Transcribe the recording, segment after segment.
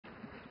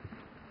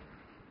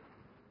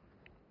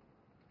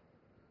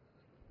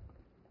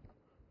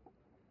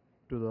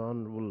To the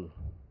Honorable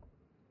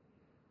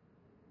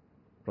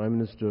Prime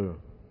Minister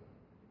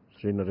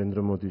Shri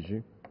Narendra Modi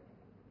ji,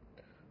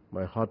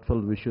 my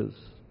heartfelt wishes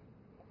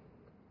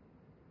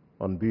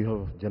on behalf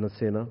of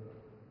Janasena,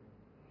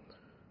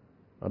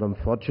 and I'm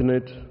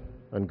fortunate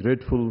and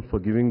grateful for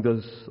giving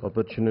this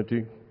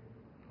opportunity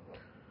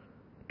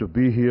to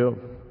be here.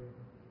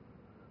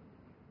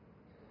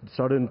 It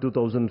started in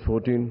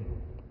 2014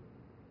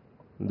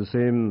 in the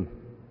same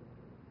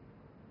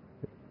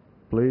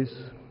place.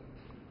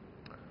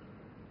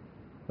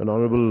 And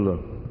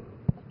Honorable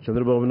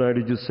Chandrababu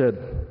Naidu ji said,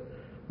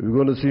 we're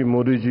going to see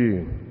Modi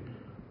ji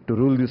to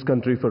rule this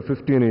country for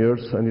 15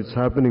 years, and it's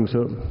happening,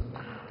 sir.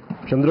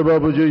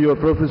 Chandrababu ji, your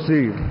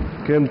prophecy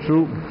came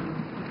true.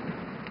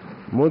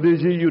 Modi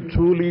ji, you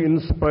truly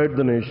inspired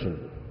the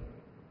nation.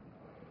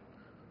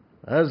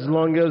 As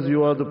long as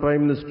you are the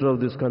Prime Minister of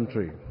this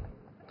country,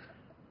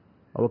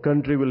 our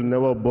country will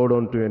never bow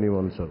down to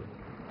anyone, sir.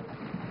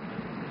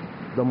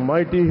 The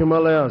mighty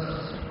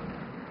Himalayas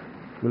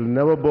will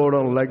never bow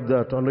down like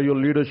that. Under your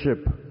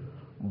leadership,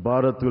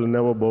 Bharat will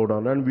never bow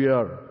down. And we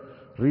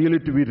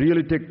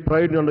really take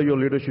pride under your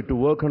leadership, to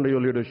work under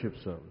your leadership,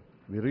 sir.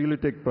 We really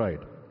take pride.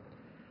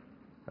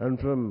 And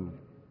from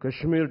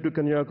Kashmir to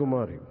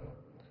Kanyakumari,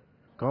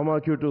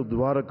 Kamakya to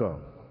Dwaraka,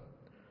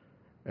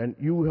 and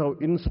you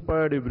have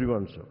inspired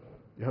everyone, sir.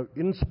 You have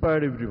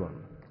inspired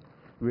everyone.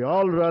 We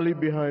all rally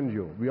behind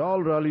you. We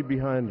all rally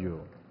behind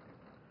you.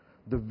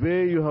 The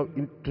way you have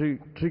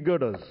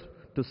triggered us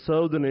to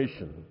serve the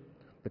nation,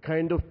 the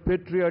kind of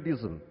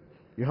patriotism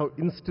you have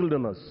instilled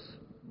in us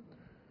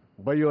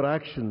by your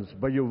actions,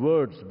 by your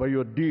words, by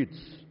your deeds,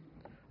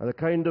 and the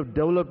kind of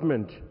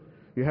development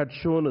you had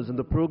shown us in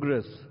the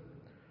progress.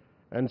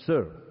 And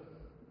sir,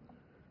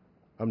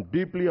 I'm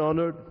deeply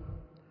honored,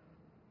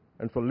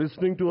 and for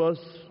listening to us,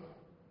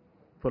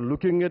 for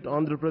looking at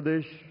Andhra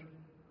Pradesh.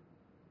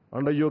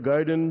 Under your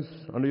guidance,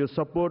 under your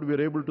support, we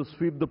are able to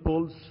sweep the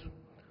polls.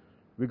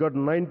 We got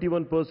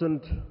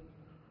 91%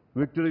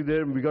 victory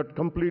there. We got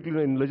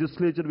completely in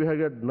legislature, we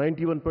had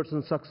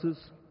 91% success.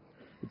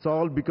 It's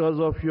all because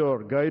of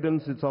your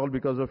guidance. It's all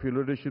because of your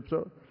leadership,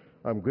 sir.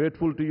 I'm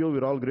grateful to you.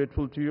 We're all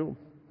grateful to you.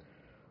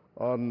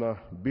 On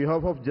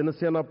behalf of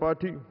Janasena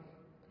Party,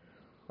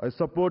 I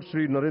support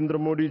Shri Narendra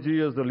Modi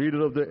ji as the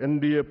leader of the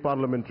NDA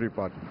Parliamentary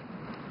Party.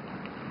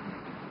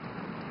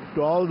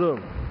 To all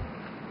the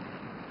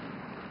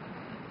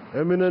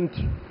eminent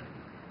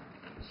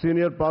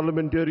senior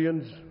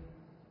parliamentarians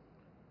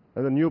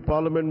and the new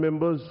parliament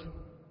members,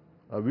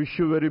 I wish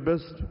you very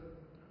best.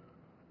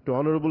 To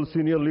honorable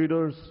senior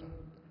leaders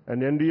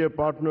and NDA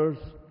partners,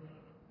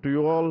 to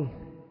you all,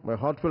 my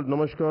heartfelt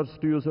namaskars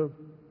to you, sir.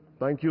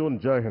 Thank you and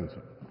Jai Hind,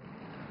 sir.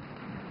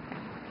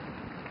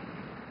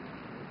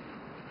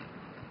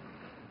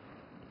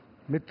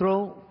 मित्रों,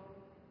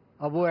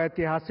 अब वो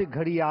ऐतिहासिक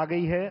घड़ी आ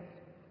गई है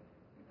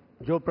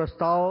जो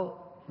प्रस्ताव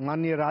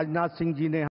माननीय राजनाथ सिंह जी ने